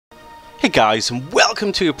Hey guys, and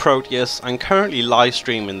welcome to Proteus. I'm currently live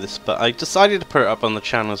streaming this, but I decided to put it up on the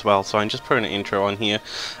channel as well, so I'm just putting an intro on here.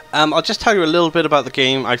 I'll just tell you a little bit about the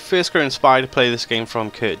game. I first got inspired to play this game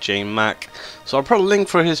from Kurt J. Mack, so I'll put a link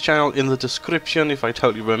for his channel in the description if I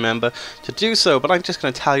totally remember to do so, but I'm just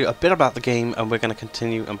going to tell you a bit about the game, and we're going to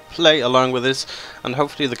continue and play along with this, and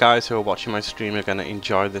hopefully the guys who are watching my stream are going to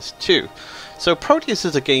enjoy this too. So Proteus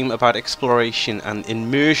is a game about exploration and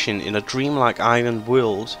immersion in a dreamlike island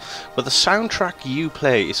world where the soundtrack you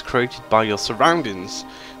play is created by your surroundings,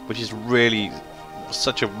 which is really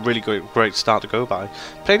such a really great start to go by.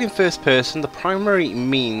 Played in first person, the primary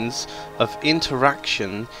means of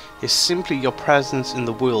interaction is simply your presence in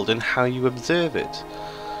the world and how you observe it.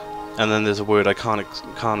 And then there's a word I can't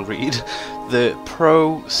read. The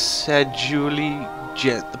procedurally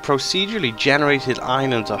generated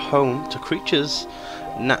islands are home to creatures,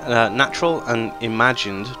 natural and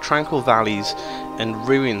imagined, tranquil valleys and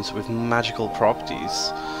ruins with magical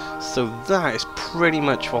properties. So that is pretty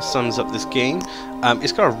much what sums up this game.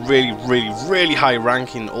 It's got a really high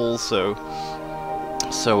ranking also.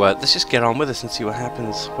 So let's just get on with this and see what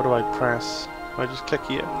happens. What do I press? Do I just click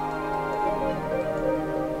here?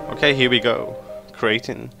 Okay, here we go.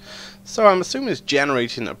 Creating. So I'm assuming it's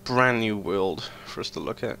generating a brand new world for us to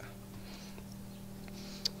look at.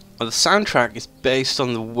 Well, the soundtrack is based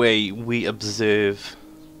on the way we observe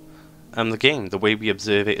the game. The way we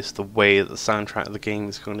observe it is the way that the soundtrack of the game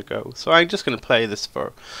is going to go. So I'm just going to play this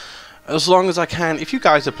for as long as I can. If you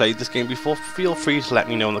guys have played this game before, feel free to let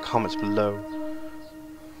me know in the comments below.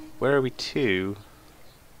 Where are we to?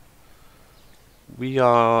 We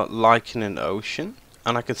are like in an ocean,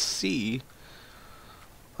 and I can see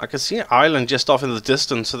an island just off in the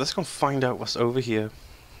distance, so let's go find out what's over here.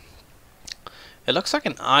 It looks like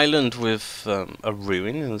an island with a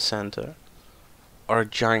ruin in the center, or a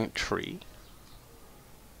giant tree.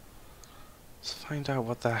 Let's find out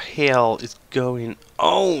what the hell is going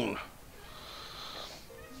on.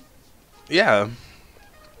 Yeah,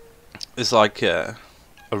 it's like a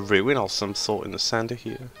ruin of some sort in the center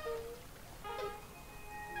here.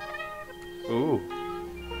 Ooh.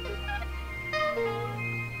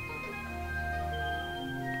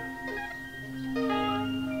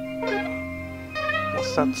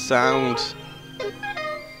 What's that sound?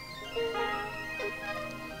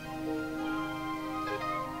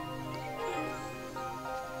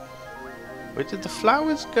 Where did the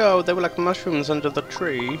flowers go? They were like mushrooms under the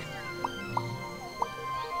tree.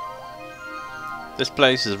 This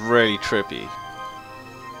place is really trippy.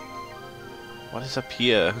 What is up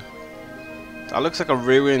here? That looks like a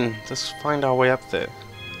ruin. Let's find our way up there.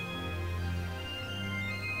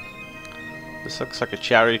 This looks like a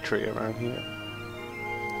cherry tree around here.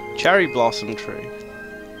 Cherry blossom tree.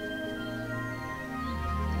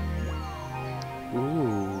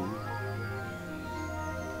 Ooh.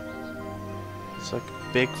 It's like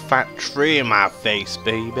a big fat tree in my face,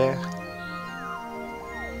 baby.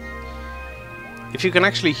 If you can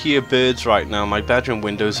actually hear birds right now, my bedroom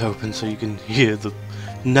window's open so you can hear the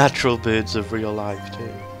natural birds of real life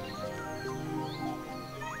too.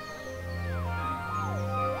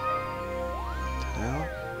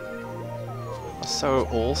 That's so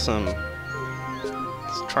awesome.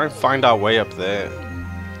 Let's try and find our way up there.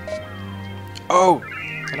 Oh!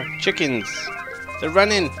 They're like chickens! They're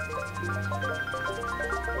running!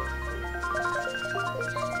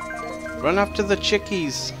 Run after the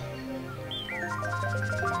chickies!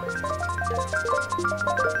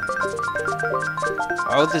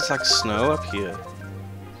 Oh, there's like snow up here.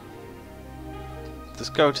 Let's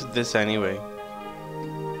go to this anyway.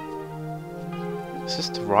 Is this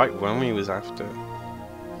the right one we was after?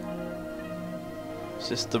 Is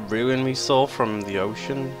this the ruin we saw from the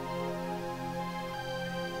ocean?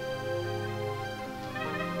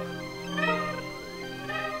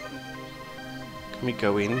 Can we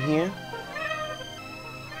go in here?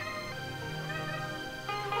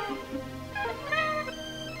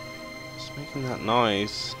 It's making that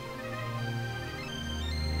noise.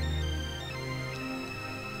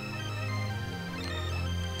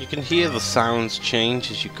 You can hear the sounds change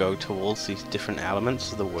as you go towards these different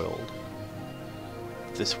elements of the world.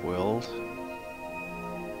 This world.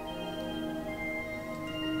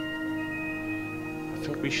 I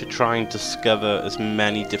think we should try and discover as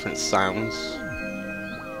many different sounds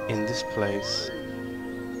in this place.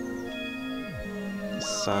 The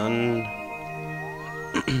sun.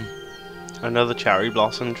 Another cherry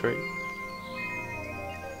blossom tree.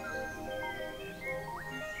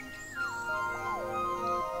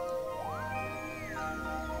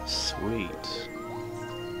 Sweet.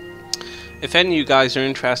 If any of you guys are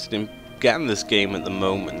interested in getting this game at the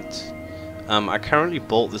moment, I currently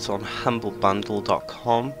bought this on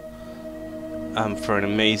humblebundle.com for an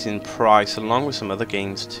amazing price, along with some other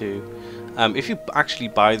games too. If you actually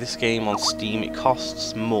buy this game on Steam, it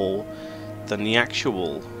costs more than the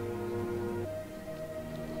actual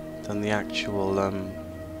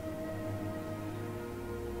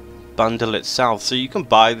bundle itself. So you can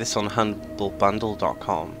buy this on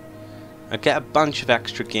humblebundle.com and get a bunch of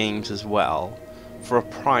extra games as well for a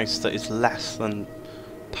price that is less than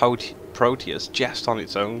Proteus just on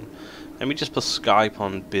its own. Let me just put Skype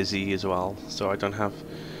on busy as well, so I don't have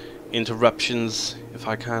interruptions, if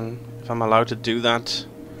I'm allowed to do that.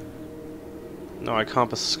 No, I can't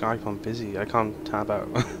put Skype on busy. I can't tab out.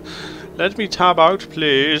 Let me tab out,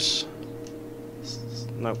 please.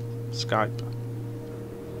 No, Skype.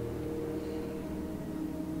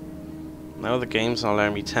 Now the game's not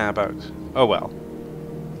letting me tab out. Oh well.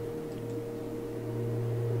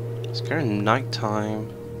 It's getting night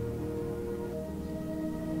time.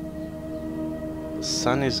 The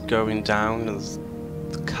sun is going down and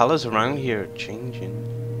the colours around here are changing.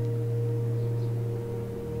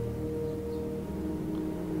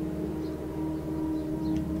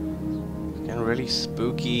 It's getting really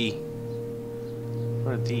spooky.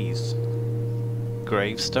 What are these?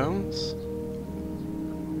 Gravestones?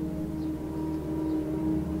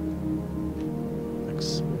 Like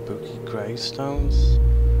spooky gravestones?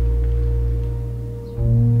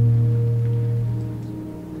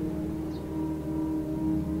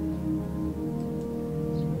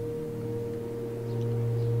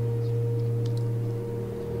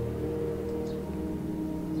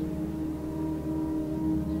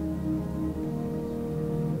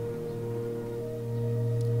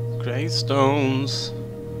 Gravestones.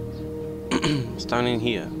 It's down in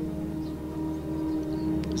here.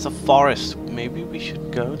 It's a forest. Maybe we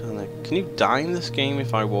should go down there. Can you die in this game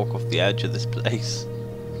if I walk off the edge of this place?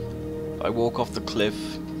 If I walk off the cliff.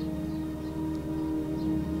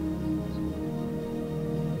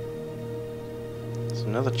 There's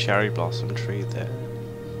another cherry blossom tree there.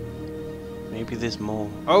 Maybe there's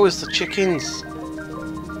more. Oh, it's the chickens!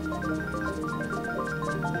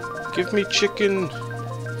 Give me chicken!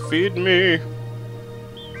 Feed me!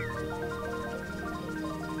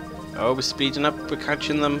 Oh, we're speeding up, we're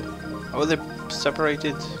catching them. Oh, they're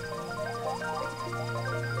separated.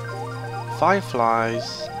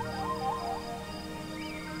 Fireflies.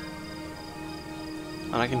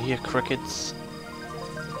 And I can hear crickets.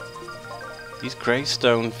 These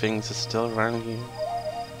gravestone things are still around here.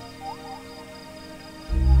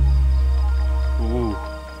 Ooh.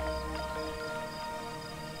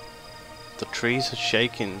 The trees are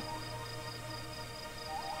shaking.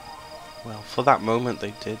 Well, for that moment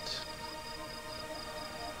they did.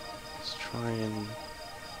 Let's try and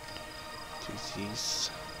do these.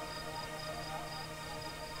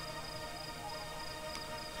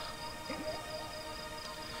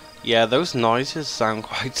 Yeah, those noises sound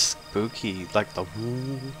quite spooky, like the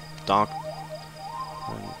dark.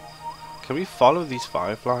 Can we follow these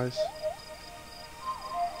fireflies?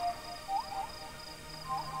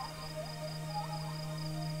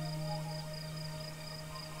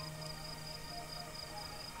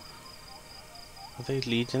 Are they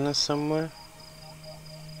leading us somewhere?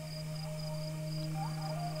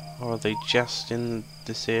 Or are they just in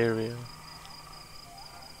this area?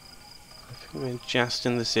 I think we're just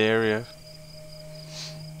in this area.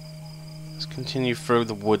 Let's continue through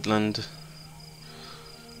the woodland.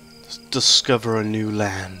 Let's discover a new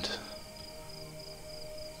land.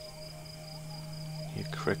 Here,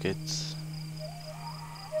 crickets.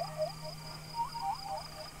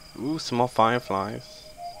 Ooh, some more fireflies.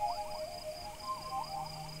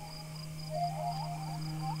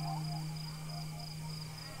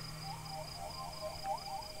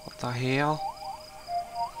 What the hell?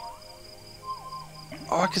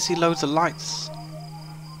 Oh, I can see loads of lights.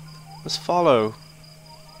 Let's follow.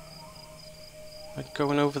 Like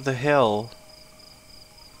going over the hill.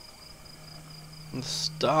 And the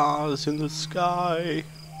stars in the sky.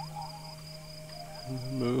 And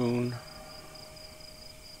the moon.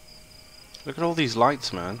 Look at all these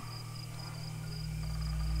lights, man.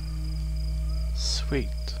 Sweet.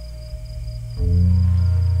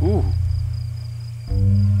 Ooh.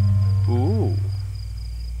 Ooh.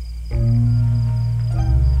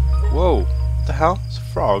 Whoa. What the hell? It's a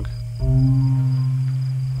frog.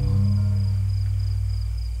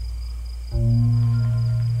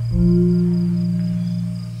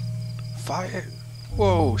 Fire.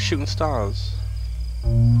 Whoa, shooting stars.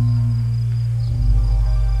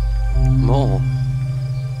 More.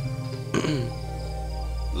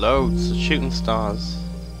 Loads of shooting stars.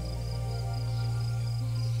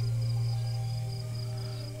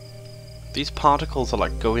 These particles are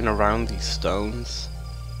like going around these stones.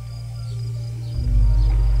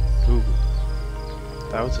 Ooh,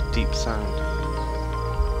 that was a deep sound.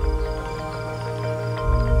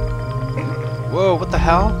 Whoa, what the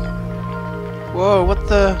hell? Whoa, what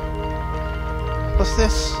the... What's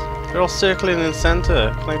this? They're all circling in the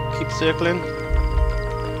center. Can I keep circling?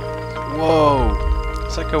 Whoa,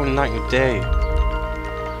 it's like going night and day.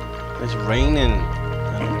 It's raining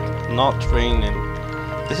and not raining.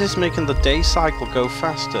 This is making the day cycle go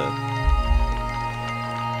faster.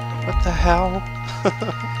 What the hell?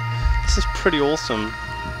 This is pretty awesome.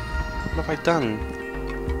 What have I done?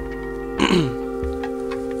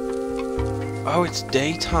 Oh, it's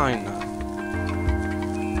daytime now.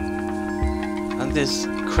 And there's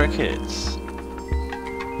crickets.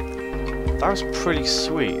 That was pretty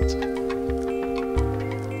sweet.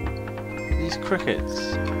 These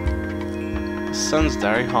crickets. The sun's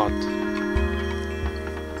very hot.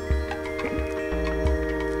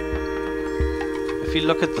 If you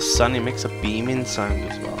look at the sun, it makes a beaming sound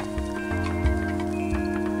as well.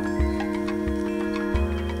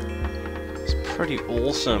 It's pretty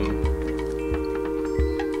awesome.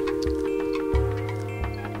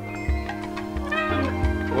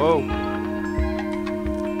 Whoa!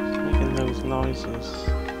 Making those noises.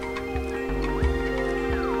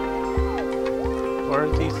 What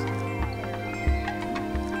are these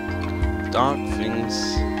dark things?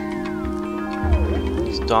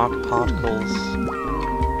 These dark particles.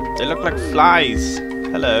 They look like flies.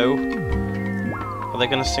 Hello. Are they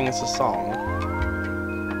gonna sing us a song?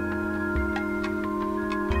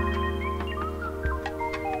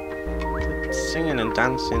 They're singing and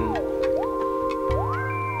dancing.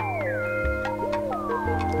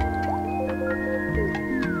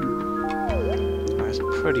 That's a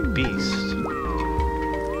pretty beast.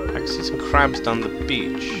 I can see some crabs down the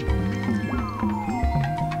beach.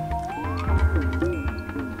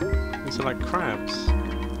 These are like crabs.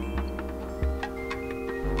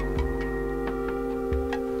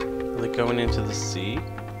 Going into the sea.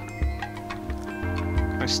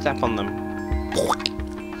 I step on them.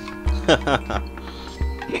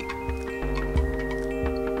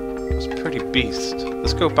 That's a pretty beast.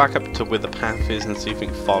 Let's go back up to where the path is and see if we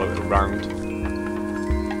can follow it around.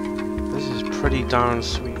 This is pretty darn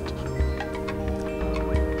sweet.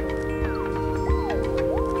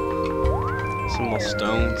 Some more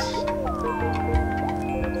stones.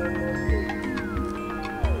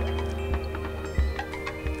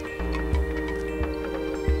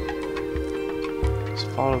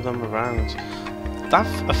 Follow them around. That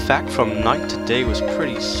effect from night to day was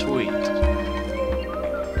pretty sweet.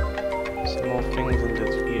 Some more things under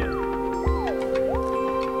here.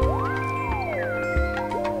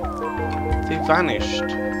 They vanished.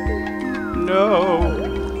 No!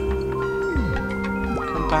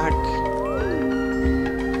 Come back.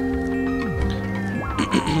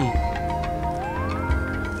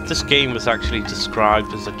 This game was actually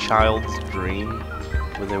described as a child's dream,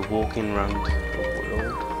 where they're walking around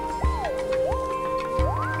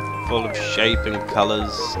full of shape and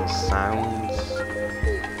colours and sounds.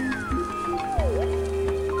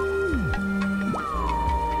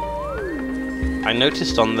 I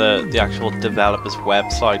noticed on the actual developer's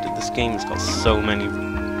website that this game's got so many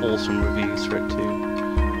awesome reviews for it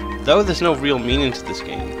too. Though there's no real meaning to this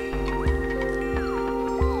game.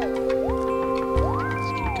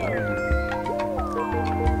 Let's keep going.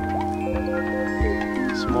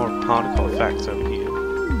 Some more particle effects over here.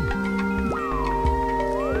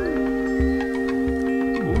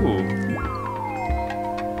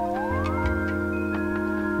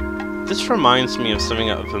 This reminds me of something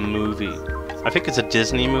out of a movie. I think it's a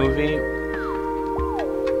Disney movie.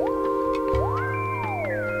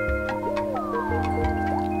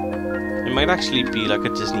 It might actually be like a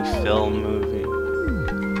Disney film movie.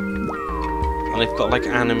 And they've got like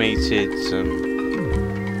animated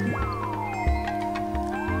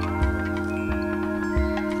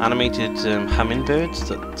hummingbirds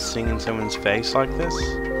that sing in someone's face like this.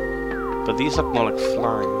 But these look more like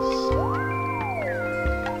flies.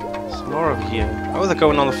 More over here. Oh, they're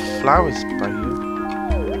going on the flowers by you.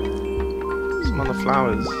 Some on the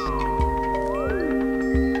flowers.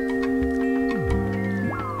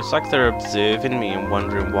 It's like they're observing me and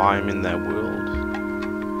wondering why I'm in their world.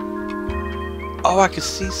 Oh, I can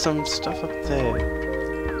see some stuff up there.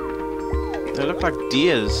 They look like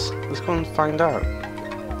deers. Let's go and find out.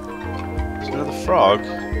 There's another frog.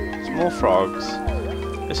 There's more frogs.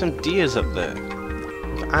 There's some deers up there.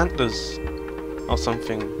 With antlers or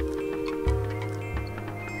something.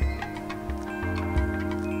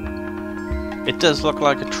 It does look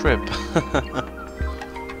like a trip.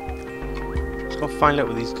 Let's go find out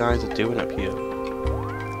what these guys are doing up here.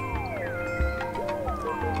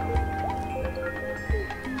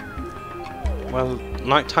 Well,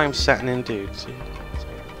 nighttime's setting in, dude. See?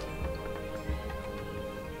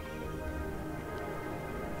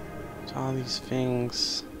 What are these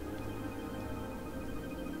things?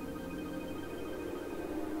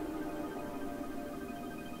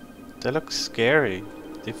 They look scary.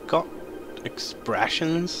 They've got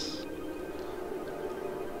expressions.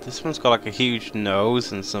 This one's got like a huge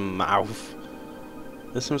nose and some mouth.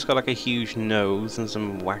 This one's got like a huge nose and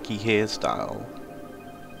some wacky hairstyle.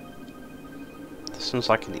 This one's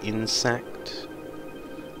like an insect.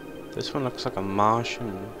 This one looks like a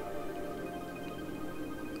Martian.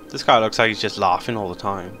 This guy looks like he's just laughing all the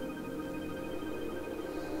time.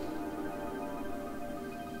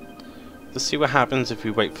 Let's see what happens if we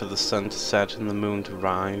wait for the sun to set and the moon to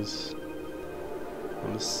rise.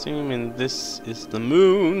 I'm assuming this is the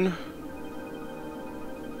moon.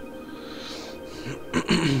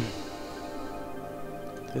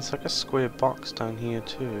 There's like a square box down here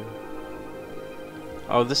too.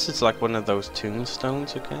 Oh, this is like one of those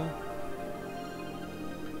tombstones again.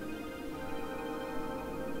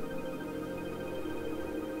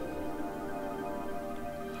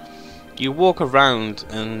 You walk around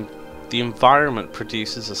and the environment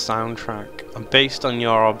produces a soundtrack, and based on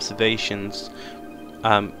your observations,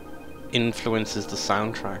 influences the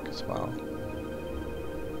soundtrack as well.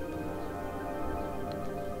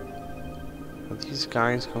 Are these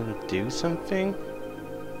guys going to do something?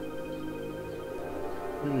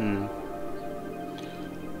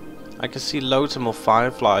 I can see loads of more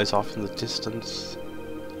fireflies off in the distance.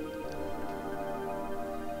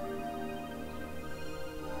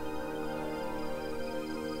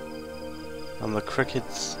 And the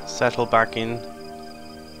crickets settle back in.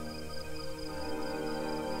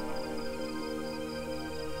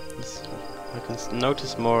 I can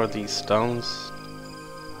notice more of these stones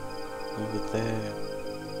over there.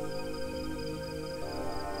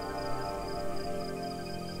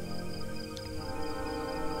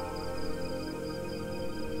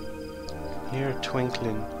 Hear a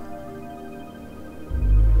twinkling.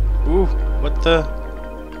 Ooh, what the?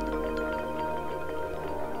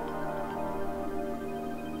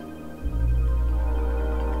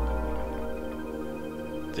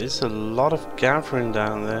 There's a lot of gathering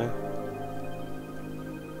down there.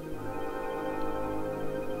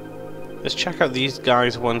 Let's check out these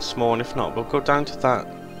guys once more, and if not, we'll go down to that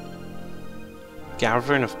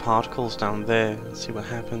gathering of particles down there and see what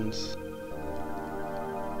happens.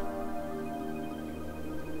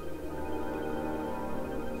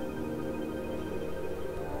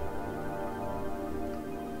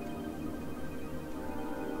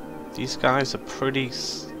 These guys are pretty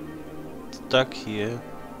stuck here.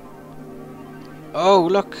 Oh,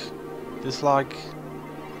 look! There's like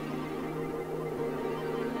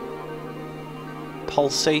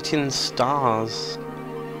pulsating stars.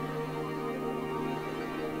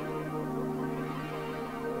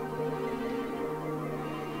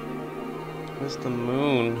 Where's the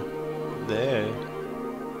moon? There.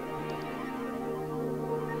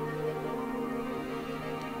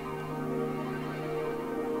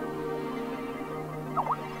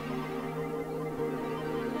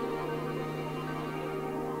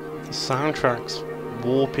 The soundtrack's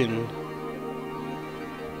warping.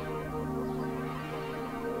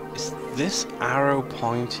 Is this arrow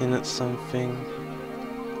pointing at something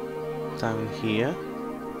down here?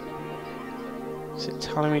 Is it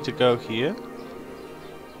telling me to go here?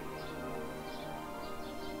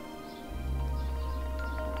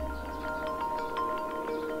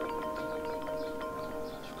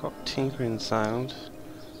 You've got tinkering sound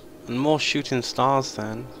and more shooting stars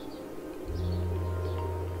then.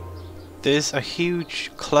 There's a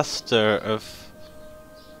huge cluster of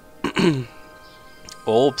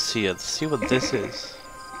orbs here. Let's see what this is.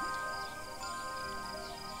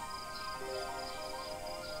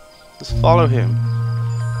 Let's follow him.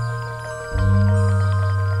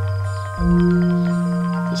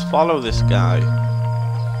 Let's follow this guy.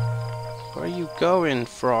 Where are you going,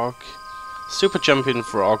 frog? Super jumping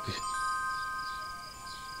frog.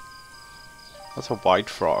 That's a white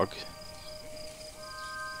frog.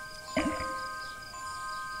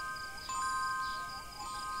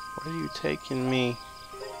 Where are you taking me,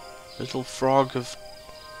 little frog of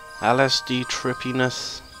LSD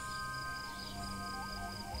trippiness?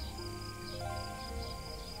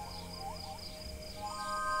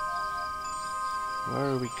 Where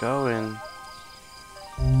are we going?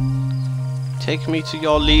 Take me to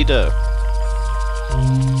your leader.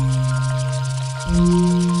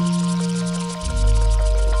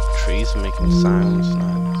 Trees are making sounds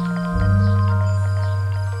now.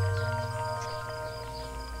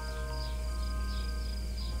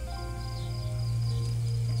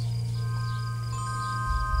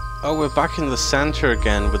 Oh, we're back in the center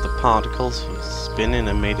again with the particles spinning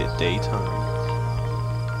and made it daytime.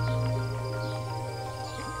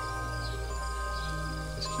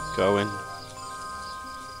 Let's keep going.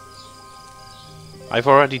 I've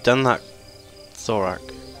already done that,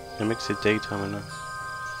 Thorak. It makes it daytime enough.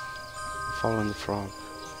 I'm following the frog.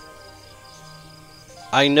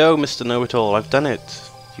 I know, Mr. Know-It-All, I've done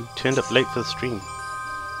it. You turned up late for the stream.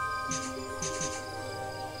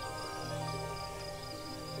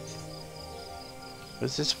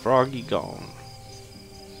 Where's this froggy gone?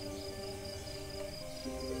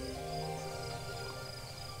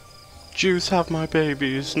 Jews have my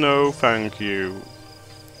babies, no thank you.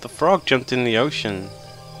 The frog jumped in the ocean.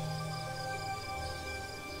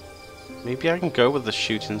 Maybe I can go with the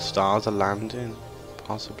shooting stars are landing,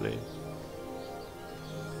 possibly.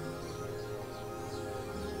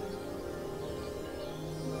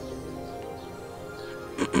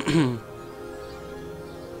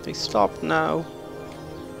 They stopped now.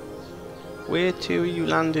 Where to are you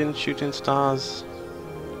landing, shooting stars?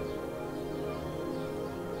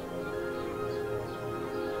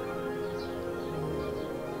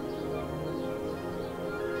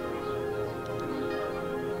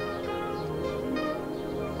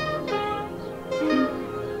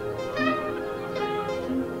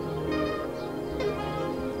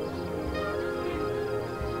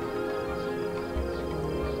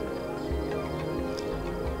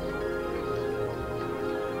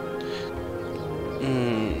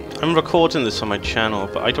 I'm recording this on my channel,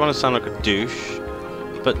 but I don't want to sound like a douche.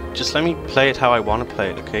 But just let me play it how I want to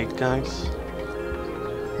play it, okay, guys?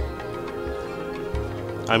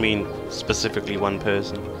 I mean, specifically one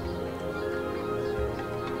person.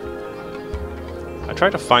 I try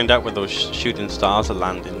to find out where those shooting stars are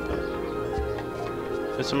landing, but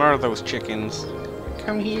there's some more of those chickens.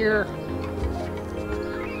 Come here.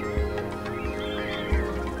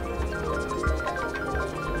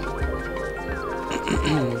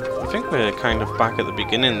 I think we're kind of back at the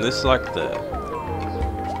beginning. This is like the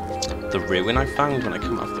ruin I found when I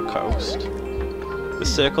came off the coast. The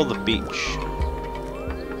circle, the beach.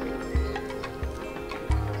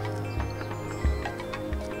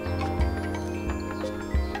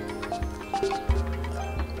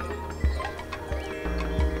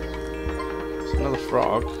 There's another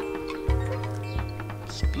frog.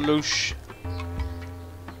 Sploosh.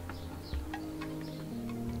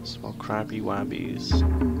 Small crabby wabbies.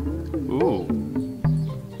 Ooh.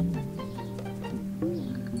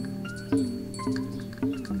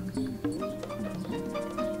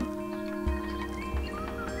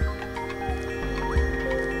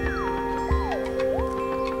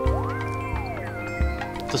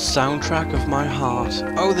 The soundtrack of my heart.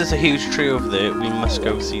 Oh, there's a huge tree over there. We must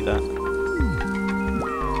go see that. We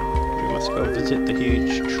must go visit the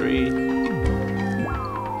huge tree.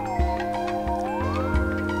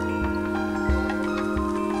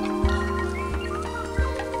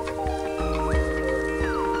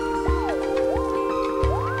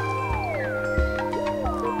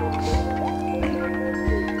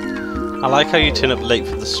 I like how you turn up late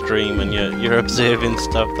for the stream and you're observing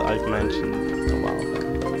stuff that I've mentioned a while back.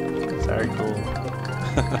 Very cool.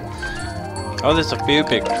 Oh, there's a few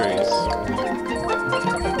big trees.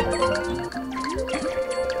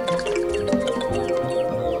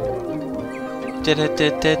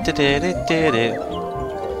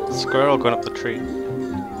 Squirrel going up the tree.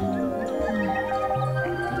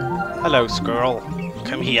 Hello, squirrel.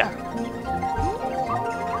 Come here.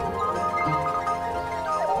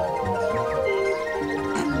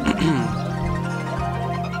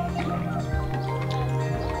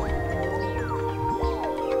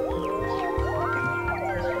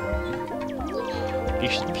 You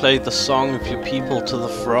should play the song of your people to the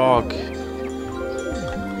frog.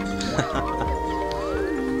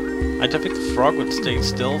 I don't think the frog would stay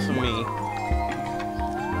still for me.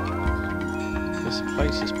 This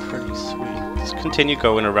place is pretty sweet. Let's continue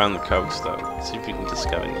going around the coast though, see if we can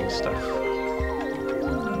discover new stuff.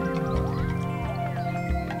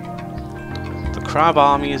 The crab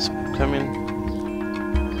army is coming.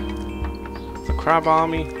 The crab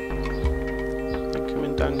army. They're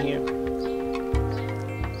coming down here.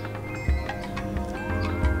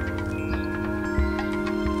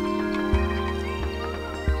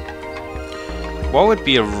 What would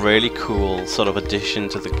be a really cool sort of addition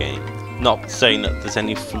to the game? Not saying that there's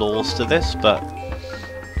any flaws to this, but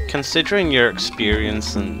considering your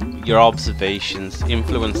experience and your observations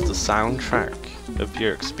influence the soundtrack of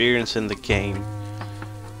your experience in the game,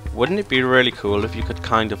 wouldn't it be really cool if you could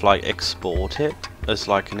kind of like export it as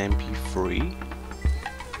like an MP3?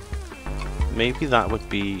 Maybe that would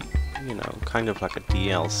be, you know, kind of like a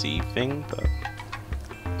DLC thing, but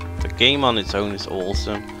game on its own is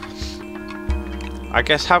awesome. I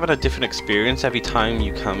guess having a different experience every time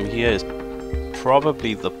you come here is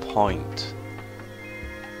probably the point.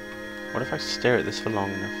 What if I stare at this for long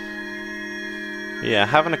enough? Yeah,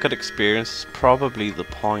 having a good experience is probably the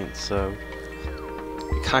point, so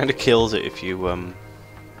it kind of kills it if you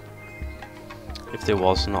if there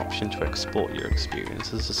was an option to export your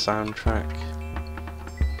experience as a soundtrack.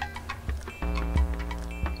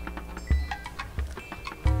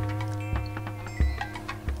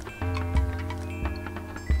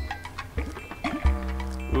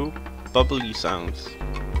 Ooh, bubbly sounds.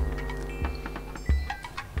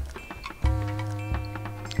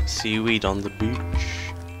 Seaweed on the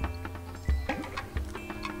beach.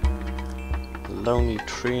 A lonely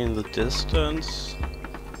tree in the distance.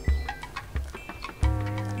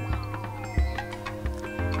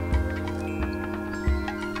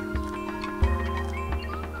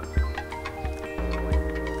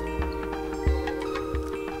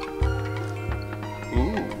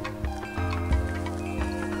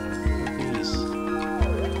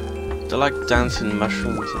 They're like dancing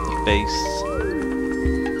mushrooms at the base.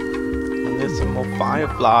 And there's some more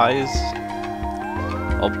fireflies.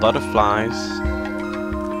 Or butterflies.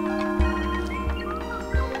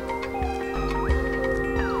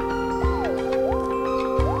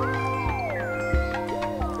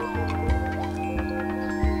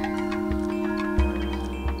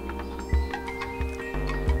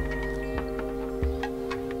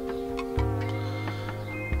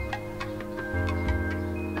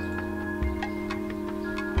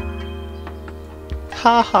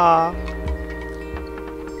 Haha.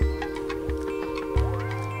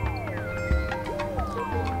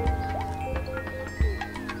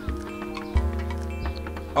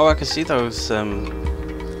 Oh, I can see those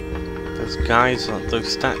guys,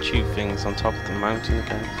 those statue things on top of the mountain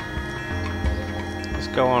again. Let's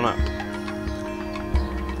go on up.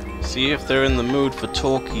 See if they're in the mood for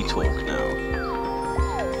talky talk now.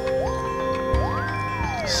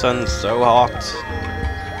 The sun's so hot.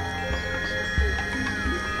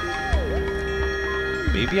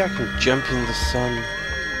 Maybe I can jump in the sun.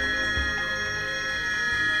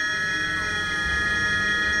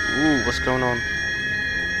 Ooh, what's going on?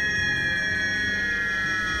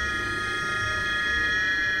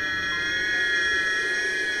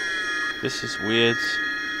 This is weird.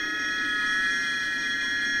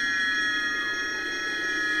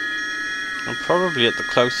 I'm probably at the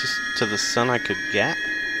closest to the sun I could get.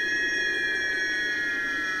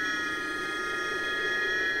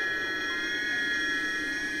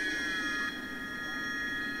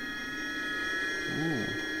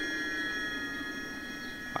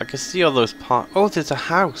 I can see all those parts. Oh, there's a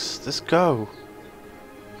house. Let's go.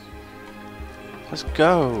 Let's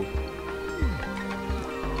go.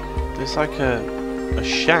 There's like a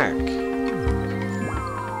shack.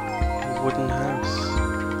 A wooden house.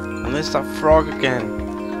 And there's that frog again.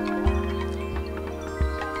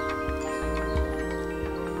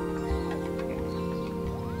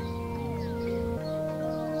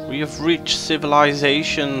 We have reached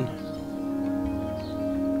civilization.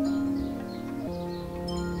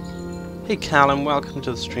 Hey Callum, welcome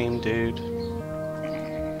to the stream, dude.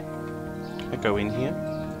 Can I go in here?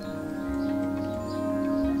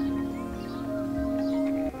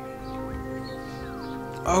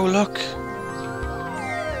 Oh look!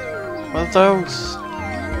 What are those?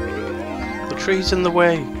 The trees in the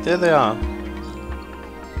way. There they are.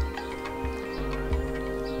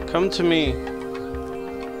 Come to me.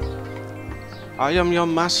 I am your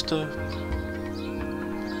master.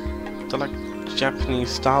 They're like Japanese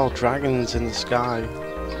style dragons in the sky.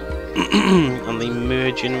 And they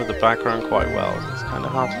merge in with the background quite well. It's kind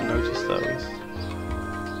of hard to notice those.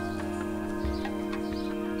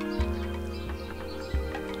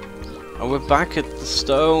 And we're back at the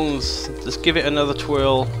stones. Let's give it another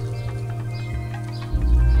twirl.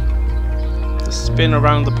 Let's spin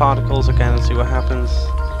around the particles again and see what happens.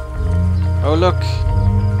 Oh look!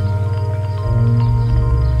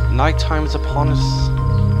 Nighttime is upon us.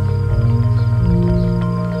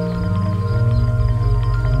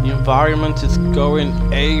 The environment is going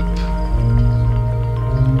ape.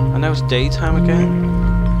 And now it's daytime again.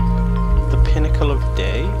 The pinnacle of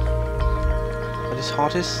day. At its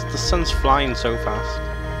hottest, the sun's flying so fast.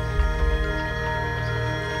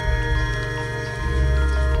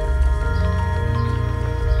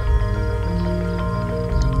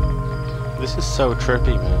 This is so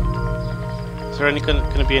trippy, man. Is there going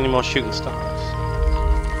to be any more shooting stars?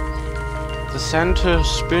 The center,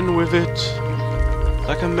 spin with it.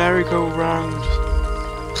 Like a merry-go-round.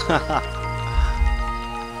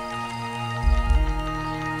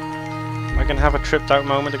 I I can have a tripped out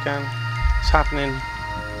moment again. What's happening?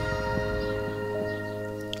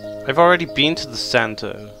 I've already been to the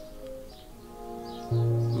center.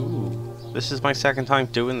 Ooh, this is my second time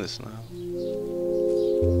doing this now.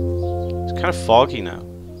 It's kind of foggy now.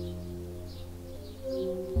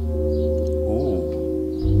 Ooh.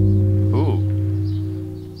 Ooh.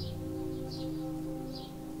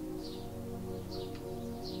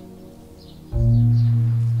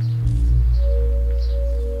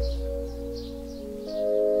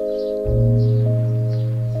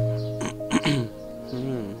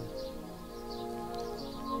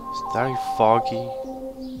 Very foggy.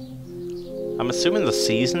 I'm assuming the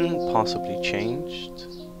season possibly changed.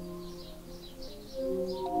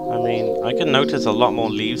 I mean, I can notice a lot more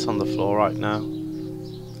leaves on the floor right now.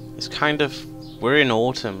 It's kind of... we're in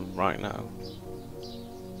autumn right now.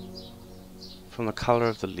 From the color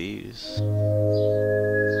of the leaves.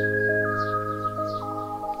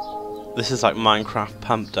 This is like Minecraft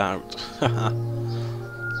pumped out.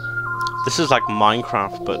 This is like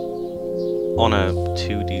Minecraft, but on a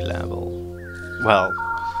 2D level. Well,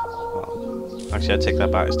 actually I take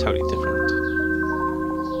that back, it's totally different.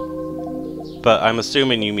 But I'm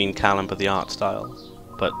assuming you mean Callum, but the art style.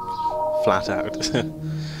 But flat out.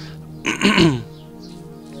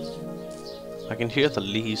 I can hear the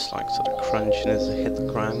leaves like sort of crunching as they hit the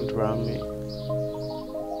ground around me.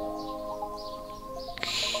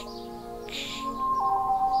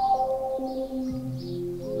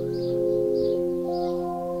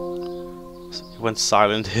 Went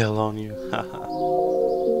Silent Hill on you.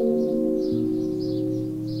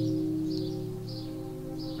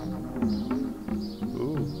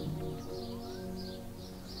 Ooh.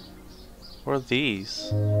 What are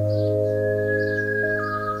these?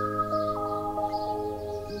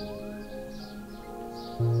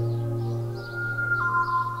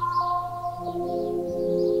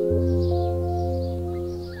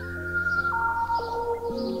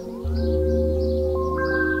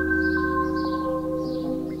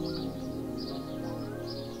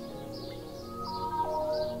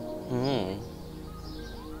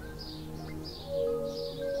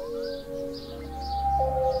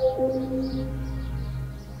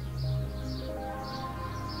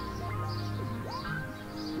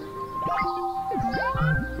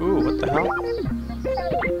 Ooh, what the hell?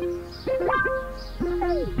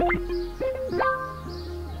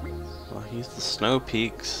 Well, here's the snow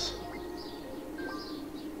peaks.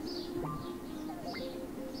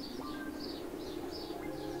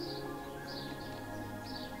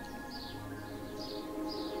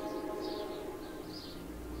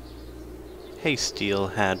 Hey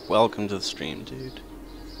Steelhead, welcome to the stream, dude.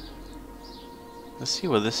 Let's see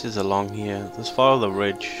what this is along here. Let's follow the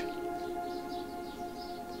ridge.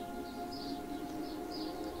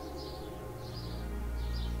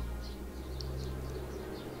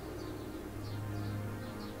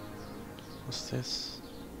 What's this?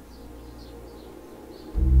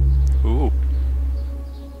 Ooh.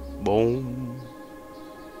 Boom.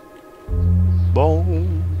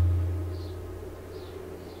 Boom.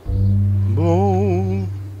 Boom.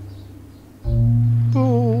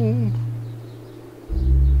 Boom.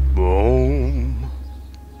 Boom.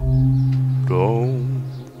 Boom.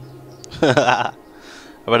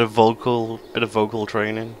 About a bit of vocal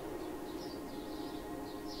training.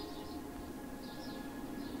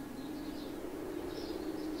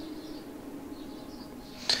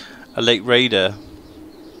 A late raider.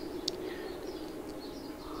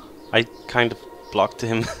 I kind of blocked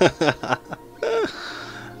him.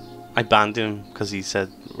 I banned him because he said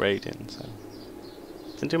raiding, so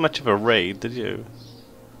didn't do much of a raid, did you?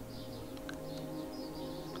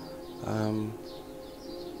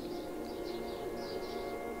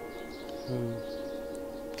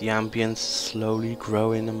 The ambience slowly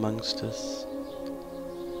growing amongst us.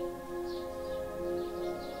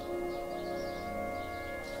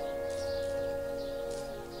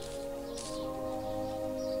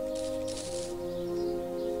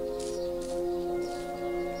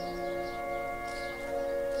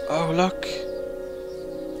 Oh, look!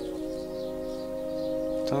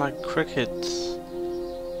 They're like crickets.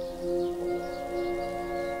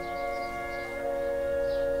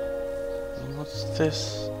 What's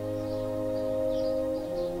this?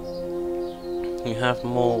 You have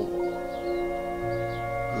more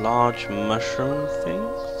large mushroom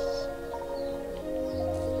things?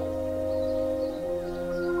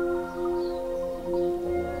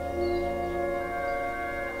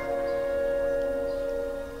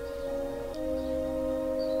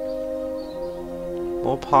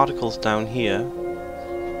 More particles down here.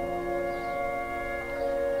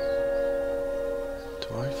 Do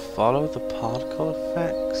I follow the particle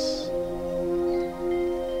effects?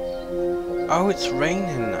 Oh, it's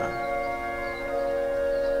raining now.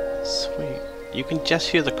 Sweet. You can just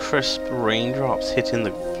hear the crisp raindrops hitting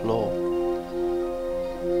the floor.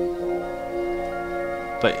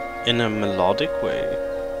 But in a melodic way,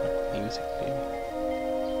 like musically.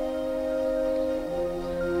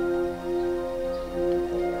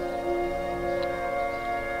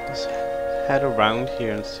 Let's head around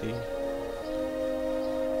here and see.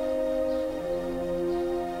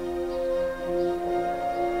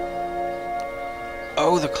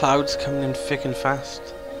 Oh, the clouds coming in thick and fast.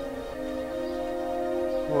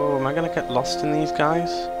 Whoa, am I gonna get lost in these guys?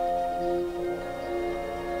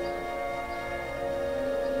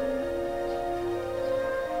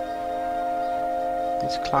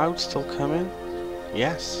 These clouds still coming?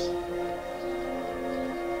 Yes.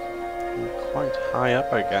 I'm quite high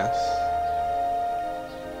up, I guess.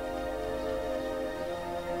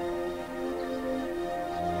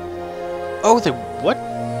 Oh, they what?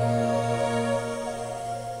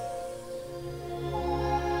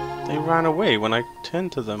 They ran away when I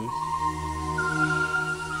turned to them.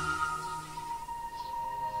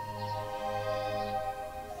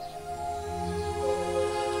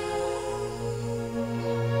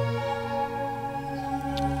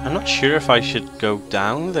 I'm not sure if I should go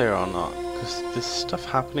down there or not, because there's stuff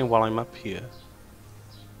happening while I'm up here.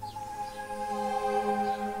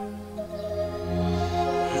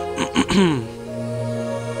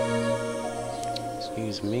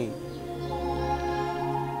 Excuse me.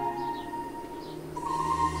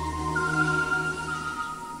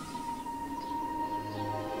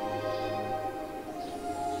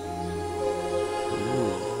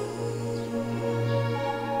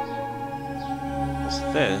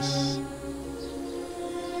 This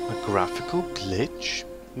a graphical glitch,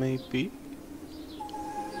 maybe?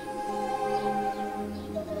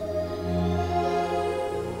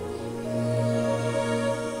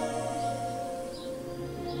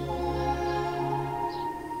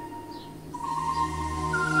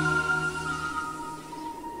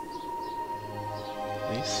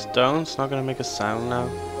 These stones not gonna make a sound now.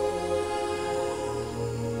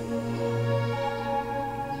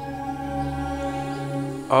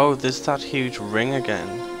 Oh, there's that huge ring again.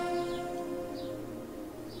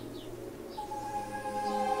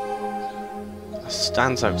 That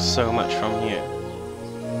stands out so much from here.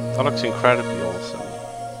 That looks incredibly awesome.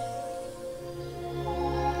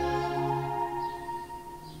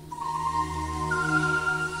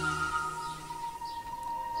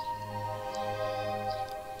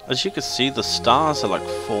 As you can see, the stars are like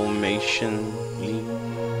formationally.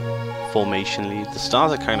 The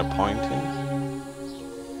stars are kind of pointing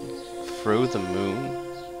through the moon.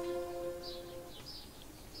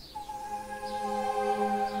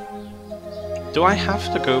 Do I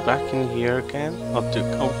have to go back in here again? Or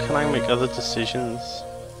can I make other decisions?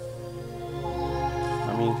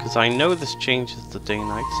 I mean, because I know this changes the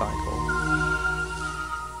day-night cycle.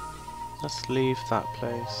 Let's leave that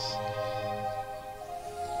place.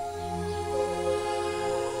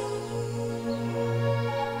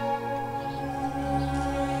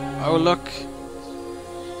 Oh look!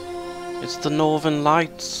 It's the Northern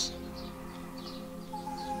Lights.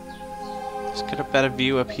 Let's get a better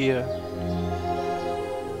view up here.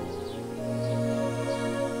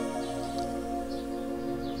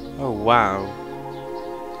 Oh wow.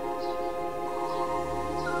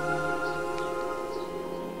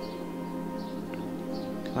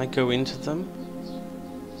 Can I go into them?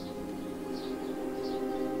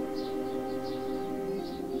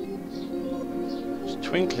 It's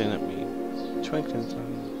twinkling at me. Twinkling through me.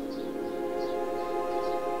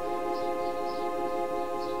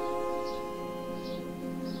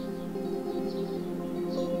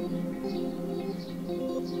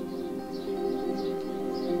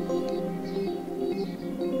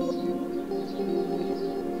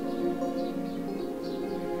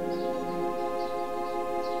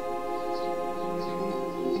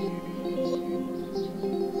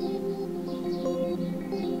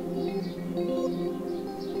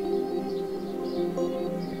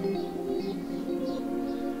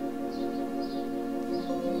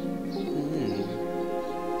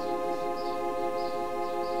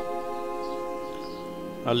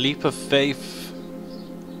 A leap of faith.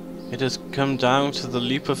 It has come down to the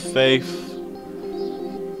leap of faith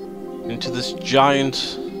into this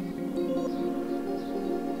giant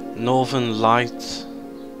northern light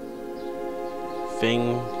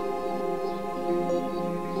thing.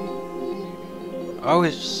 Oh,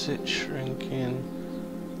 it's shrinking.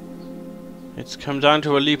 It's come down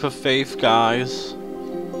to a leap of faith, guys.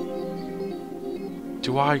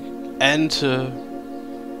 Do I enter?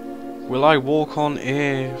 Will I walk on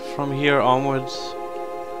air from here onwards?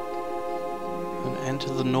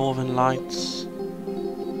 into the northern lights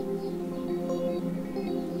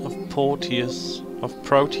of Proteus.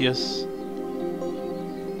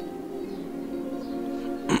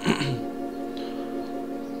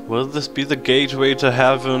 Will this be the gateway to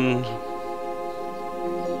heaven?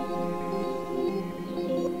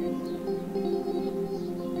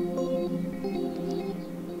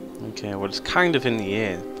 Okay, well, it's kind of in the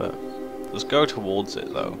air, but let's go towards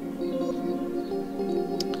it though.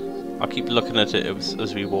 I'll keep looking at it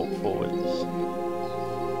as we walk forwards.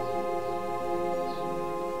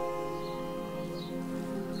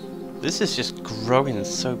 This is just growing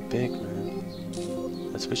so big,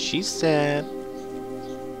 man. That's what she said.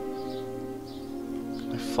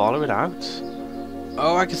 Can I follow it out?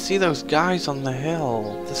 Oh, I can see those guys on the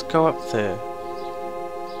hill. Let's go up there.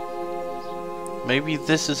 Maybe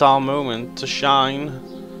this is our moment to shine.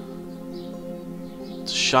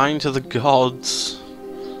 To shine to the gods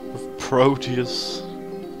of Proteus.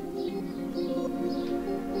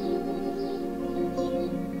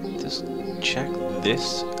 Just check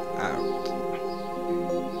this out.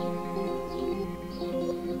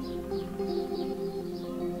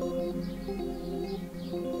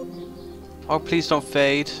 Oh, please don't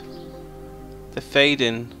fade. They're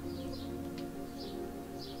fading.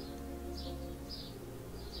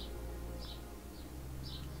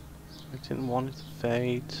 I didn't want it to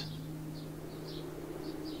fade.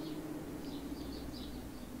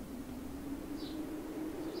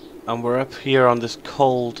 And we're up here on this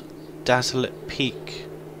cold, desolate peak.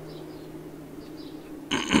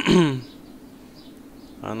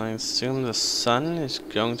 And I assume the sun is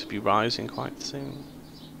going to be rising quite soon.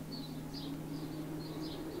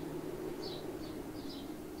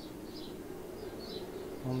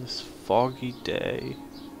 On this foggy day.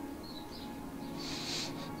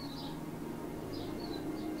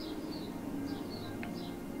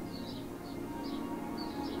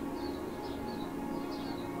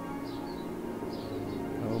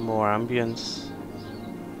 No more ambience.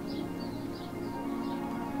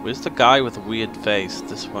 Where's the guy with the weird face?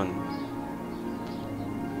 This one.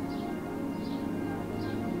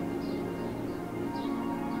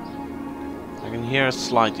 I can hear a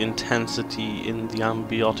slight intensity in the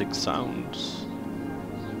ambiotic sounds.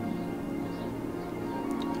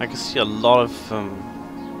 I can see a lot of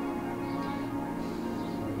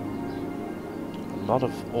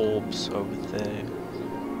orbs over there.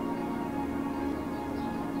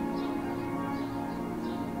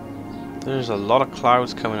 There's a lot of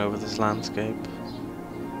clouds coming over this landscape.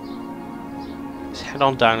 Let's head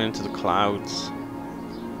on down into the clouds.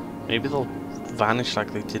 Maybe they'll vanish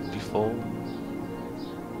like they did before.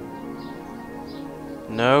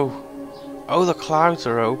 No. Oh, the clouds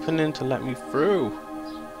are opening to let me through.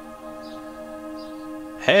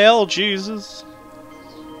 Hail, Jesus.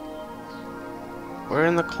 We're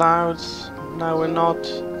in the clouds. No, we're not.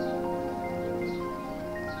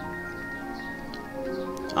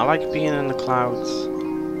 I like being in the clouds.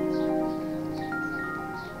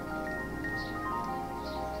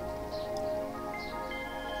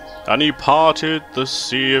 And he parted the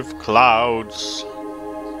sea of clouds,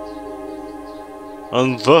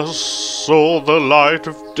 and thus saw the light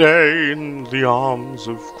of day in the arms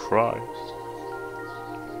of Christ.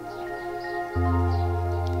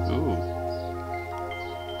 Ooh.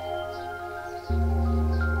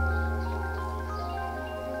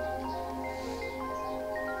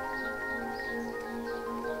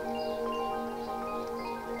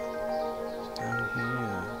 Down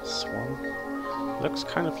here, swamp. Looks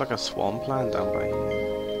kind of like a swampland down by here.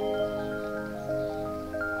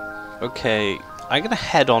 Okay, I'm gonna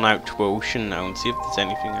head on out to ocean now and see if there's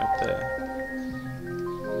anything out there.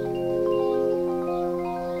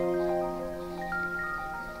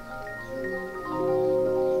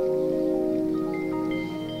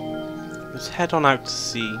 Let's head on out to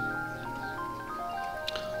sea.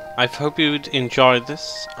 I hope you'd enjoy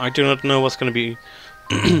this. I do not know what's going to be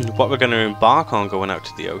what we're going to embark on going out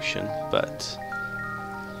to the ocean, but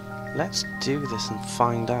let's do this and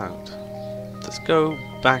find out. Let's go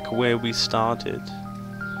back where we started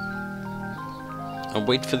and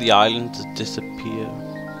wait for the island to disappear.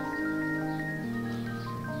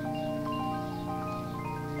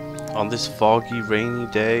 On this foggy, rainy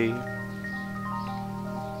day,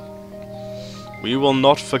 we will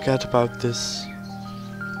not forget about this.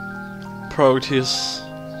 Proteus.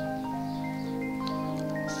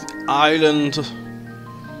 The island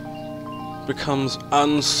becomes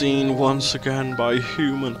unseen once again by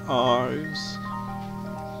human eyes.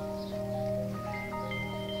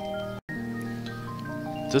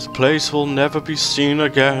 This place will never be seen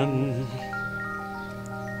again.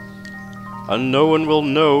 And no one will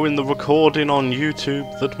know in the recording on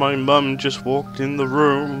YouTube that my mum just walked in the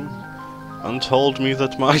room and told me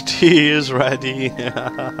that my tea is ready.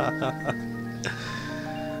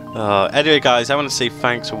 Anyway guys, I want to say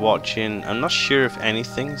thanks for watching. I'm not sure if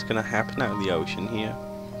anything's going to happen out of the ocean here.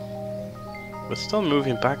 We're still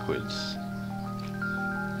moving backwards.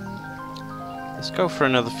 Let's go for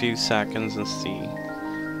another few seconds and see.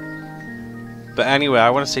 But anyway, I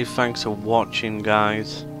want to say thanks for watching,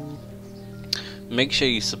 guys. Make sure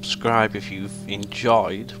you subscribe if you've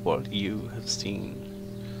enjoyed what you have seen.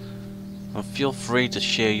 And feel free to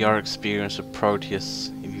share your experience with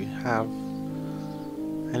Proteus if you have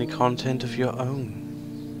any content of your own.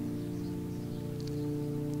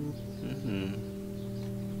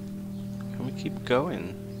 Can we keep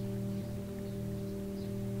going?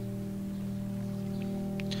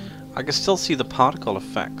 I can still see the particle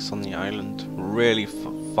effects on the island, really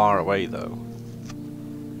far away though.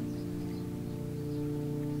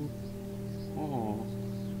 Oh,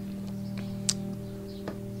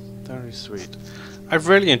 very sweet. I've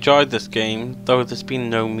really enjoyed this game, though there's been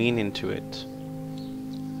no meaning to it.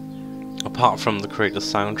 Apart from the creator's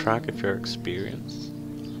soundtrack, if you're experienced.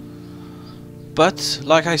 But,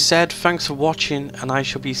 like I said, thanks for watching, and I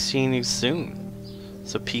shall be seeing you soon.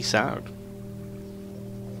 So peace out.